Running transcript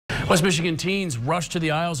West Michigan teens rushed to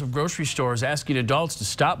the aisles of grocery stores asking adults to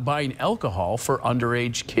stop buying alcohol for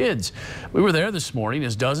underage kids. We were there this morning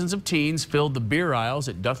as dozens of teens filled the beer aisles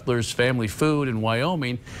at Duckler's Family Food in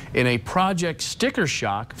Wyoming in a Project Sticker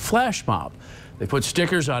Shock flash mob. They put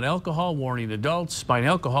stickers on alcohol warning adults buying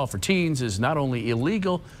alcohol for teens is not only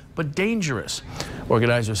illegal but dangerous.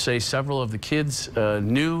 Organizers say several of the kids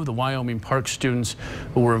knew the Wyoming Park students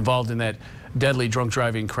who were involved in that deadly drunk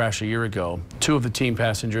driving crash a year ago. 2 of the teen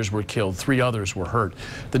passengers were killed. 3 others were hurt.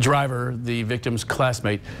 The driver, the victim's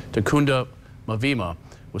classmate, Takunda Mavima,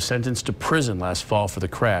 was sentenced to prison last fall for the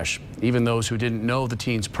crash. Even those who didn't know the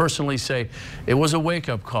teens personally say it was a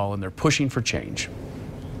wake-up call and they're pushing for change.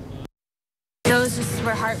 Those just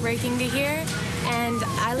were heartbreaking to hear, and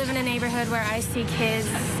I live in a neighborhood where I see kids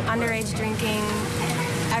underage drinking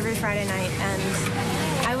every Friday night,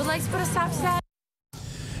 and I would like to put a stop to that.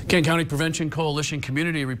 Kent County Prevention Coalition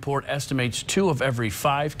Community Report estimates 2 of every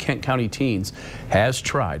 5 Kent County teens has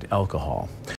tried alcohol.